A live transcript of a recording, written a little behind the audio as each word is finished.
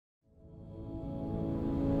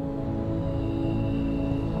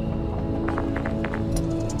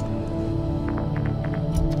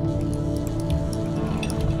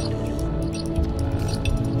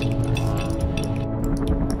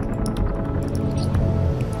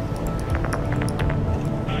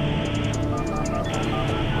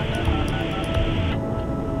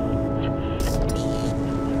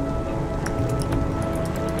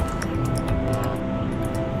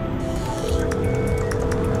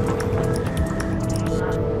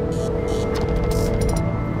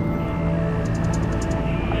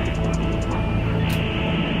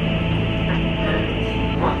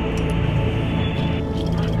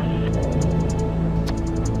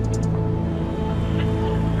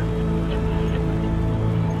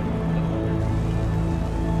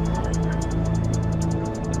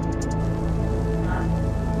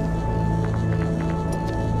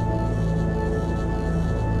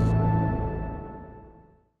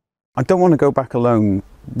I don't want to go back alone.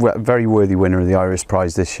 Very worthy winner of the Iris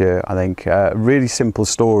Prize this year, I think. Really simple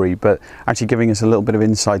story, but actually giving us a little bit of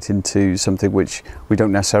insight into something which we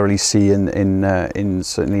don't necessarily see in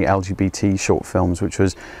certainly LGBT short films, which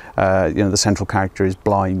was, the central character is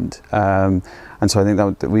blind. And so I think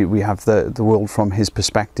that we have the world from his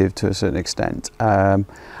perspective to a certain extent. And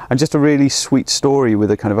just a really sweet story with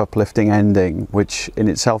a kind of uplifting ending, which in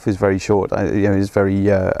itself is very short, is very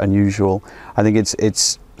unusual. I think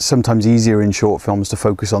it's sometimes easier in short films to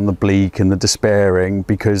focus on the bleak and the despairing,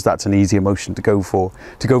 because that's an easy emotion to go for.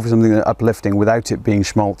 To go for something that uplifting without it being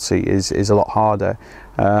schmaltzy is a lot harder,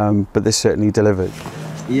 but this certainly delivered.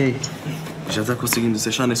 E aí, já tá conseguindo se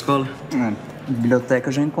achar na escola? Biblioteca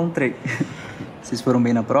eu já encontrei. Vocês foram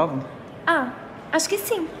bem na prova? Ah, acho que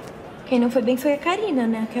sim. Quem não foi bem foi a Karina,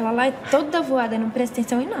 né? Aquela lá é toda voada, não presta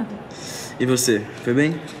atenção em nada. E você, foi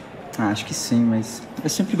bem? Acho que sim, mas eu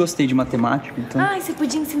sempre gostei de matemática, então... Ah, você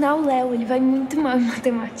podia ensinar o Léo, ele vai muito mal em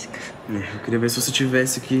matemática. Eu queria ver se você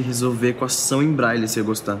tivesse que resolver equação em braille, se ia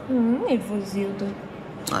gostar. Nervosildo.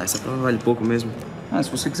 Essa prova vale pouco mesmo. Se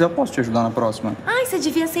você quiser eu posso te ajudar na próxima. Você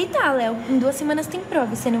devia aceitar, Léo. Em 2 semanas tem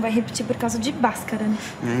prova e você não vai repetir por causa de Bhaskara, né?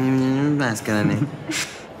 Bhaskara, né?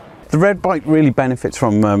 The Red Bike really benefits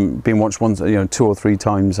from being watched once, 2 or 3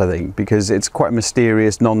 times, I think, because it's quite a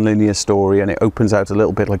mysterious, non-linear story, and it opens out a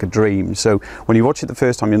little bit like a dream. So when you watch it the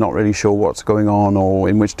first time, you're not really sure what's going on or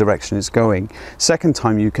in which direction it's going. Second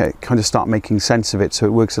time, you kind of start making sense of it, so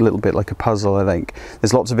it works a little bit like a puzzle, I think.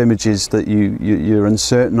 There's lots of images that you're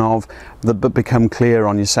uncertain of, but become clear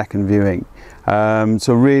on your second viewing.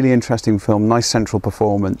 So a really interesting film, nice central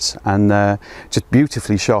performance, and just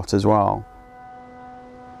beautifully shot as well.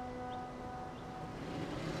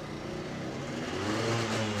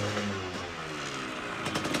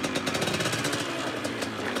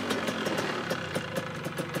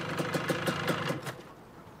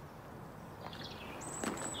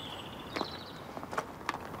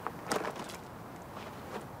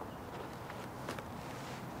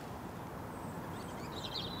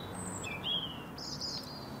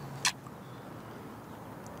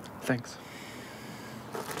 Thanks.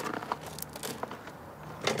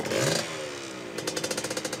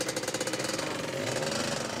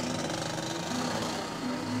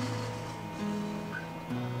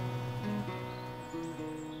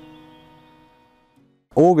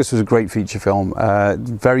 August was a great feature film,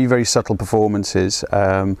 very, very subtle performances,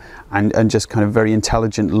 and just kind of very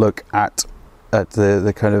intelligent look at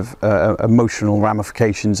the kind of emotional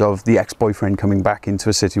ramifications of the ex-boyfriend coming back into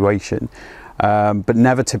a situation. But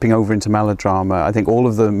never tipping over into melodrama. I think all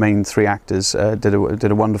of the main 3 actors did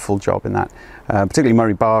a wonderful job in that. Particularly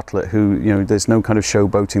Murray Bartlett, who, there's no kind of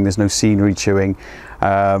showboating, there's no scenery chewing.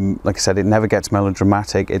 Like I said, it never gets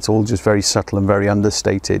melodramatic. It's all just very subtle and very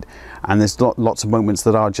understated. And there's lots of moments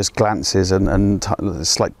that are just glances and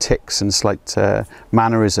slight ticks and slight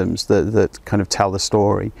mannerisms that kind of tell the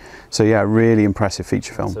story. So yeah, really impressive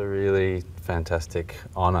feature film. It's a really fantastic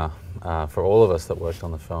honour for all of us that worked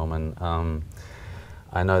on the film, and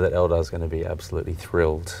I know that Eldar's going to be absolutely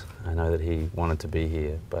thrilled. I know that he wanted to be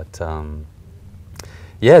here, but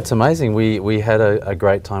yeah, it's amazing. We had a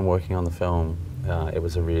great time working on the film. It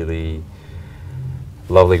was a really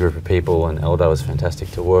lovely group of people, and Eldar was fantastic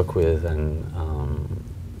to work with, and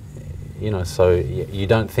so you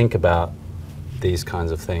don't think about these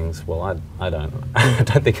kinds of things. Well, I don't. I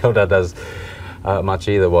don't think Eldar does much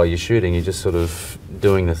either while you're shooting. You're just sort of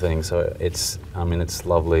doing the thing. So it's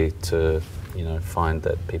lovely to find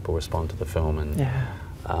that people respond to the film,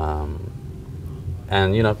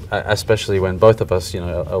 and especially when both of us,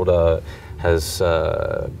 Eldar has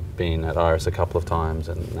been at Iris a couple of times,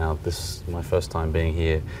 and now this is my first time being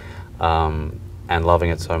here, and loving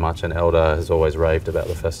it so much, and Eldar has always raved about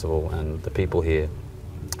the festival and the people here.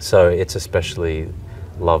 So it's especially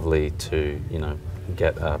lovely to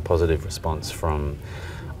get a positive response from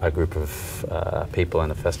a group of people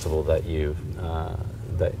and a festival that you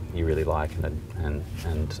really like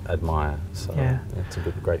and admire. So yeah, it's a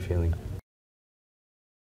great feeling.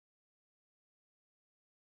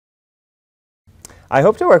 I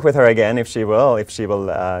hope to work with her again if she will.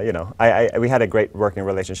 We had a great working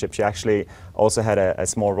relationship. She actually also had a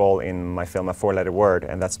small role in my film, A Four-Letter Word,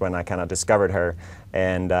 and that's when I kind of discovered her.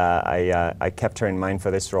 And I kept her in mind for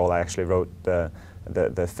this role. I actually wrote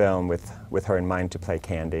the film with her in mind to play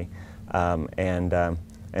Candy.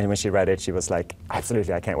 And when she read it, she was like,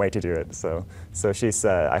 absolutely, I can't wait to do it. So she's,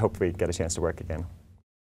 I hope we get a chance to work again.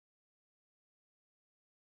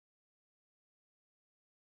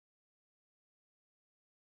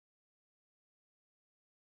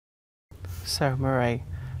 So, Murray,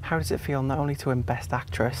 how does it feel not only to win Best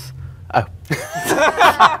Actress,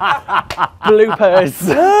 Bloopers.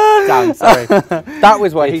 Damn, sorry. That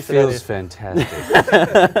was what he said. It feels fantastic.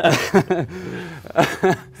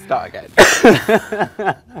 Start again.